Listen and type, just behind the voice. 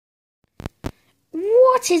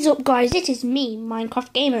What is up, guys? It is me,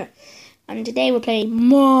 Minecraft Gamer, and today we're playing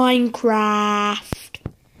Minecraft.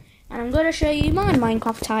 And I'm going to show you my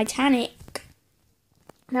Minecraft Titanic.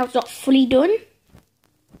 Now it's not fully done.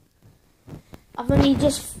 I've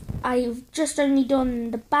just only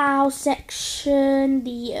done the bow section,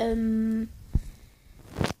 the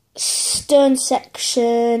stern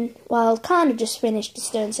section. Well, kind of just finished the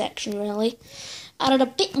stern section, really. Added a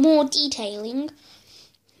bit more detailing.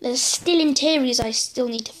 There's still interiors I still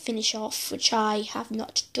need to finish off, which I have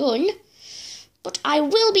not done. But I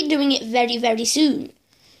will be doing it very, very soon.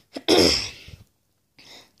 I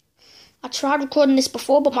tried recording this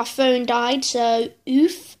before, but my phone died, so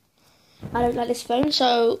oof. I don't like this phone,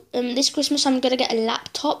 so this Christmas I'm going to get a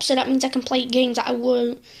laptop, so that means I can play games that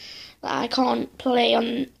I can't play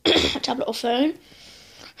on a tablet or phone.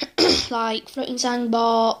 Like Floating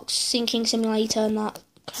Sandbox, Sinking Simulator, and that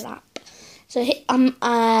crap. So, yeah,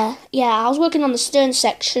 I was working on the stern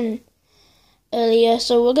section earlier,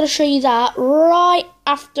 so we're going to show you that right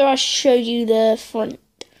after I show you the front.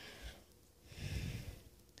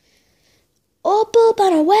 Up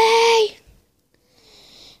and away!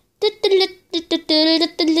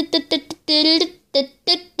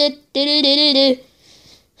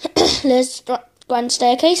 Let's start grand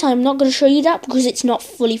staircase. I'm not going to show you that because it's not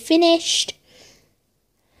fully finished.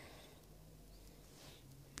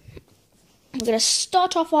 We're going to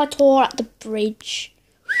start off our tour at the bridge.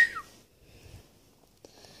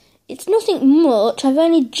 It's nothing much. I've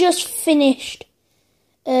only just finished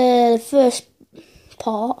the first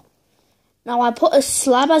part. Now I put a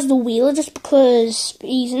slab as the wheel just because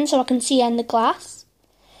reason, so I can see in the glass.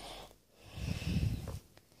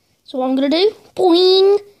 So what I'm going to do,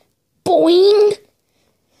 boing, boing,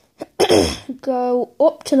 go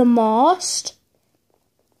up to the mast,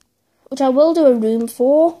 which I will do a room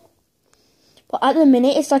for. But at the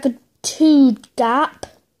minute, it's like a 2 gap.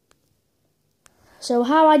 So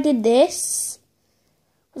how I did this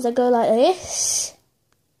was I go like this.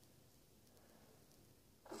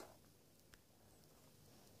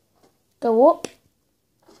 Go up.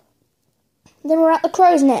 Then we're at the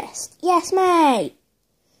crow's nest. Yes, mate.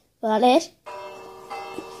 Go like this.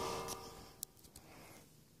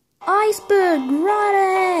 Iceberg,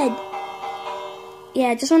 right ahead. Yeah,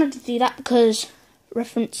 I just wanted to do that because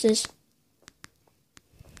references.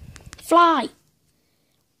 Fly.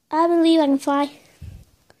 I believe I can fly.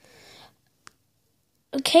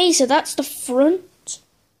 Okay, so that's the front.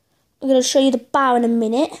 I'm going to show you the bow in a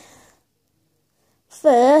minute.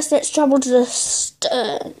 First, let's travel to the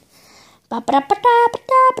stern. Okay,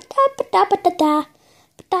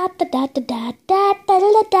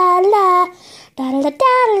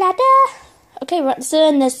 we're at the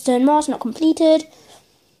stern. There's the stern mast, not completed.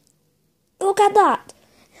 Look at that.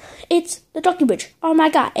 It's the donkey bridge. Oh my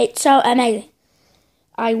god, it's so amazing.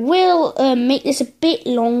 I will make this a bit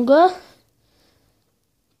longer.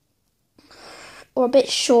 Or a bit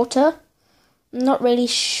shorter. I'm not really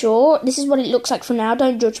sure. This is what it looks like for now.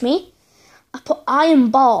 Don't judge me. I put iron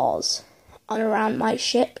bars on around my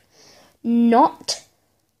ship. Not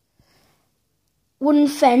wooden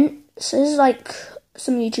fences like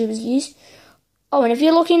some YouTubers use. Oh, and if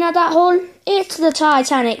you're looking at that hull, it's the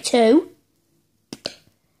Titanic too.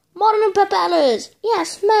 Modern propellers.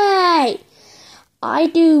 Yes, mate. I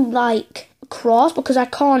do like cross because I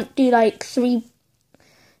can't do like three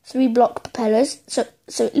block propellers. So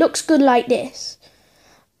it looks good like this.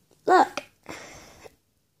 Look.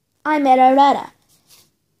 I made a rudder.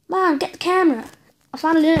 Mom, get the camera. I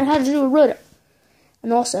finally learned how to do a rudder.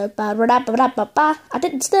 And also, I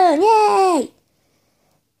did the stern. Yay!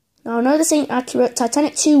 Now I know this ain't accurate.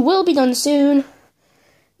 Titanic 2 will be done soon.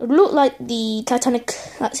 It would look like the Titanic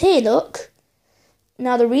that's here, look.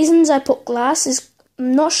 Now the reasons I put glass is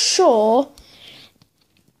I'm not sure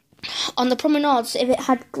on the promenades if it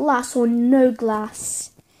had glass or no glass.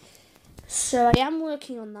 So I am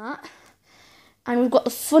working on that. And we've got the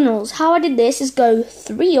funnels. How I did this is go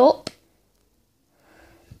 3 up,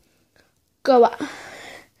 go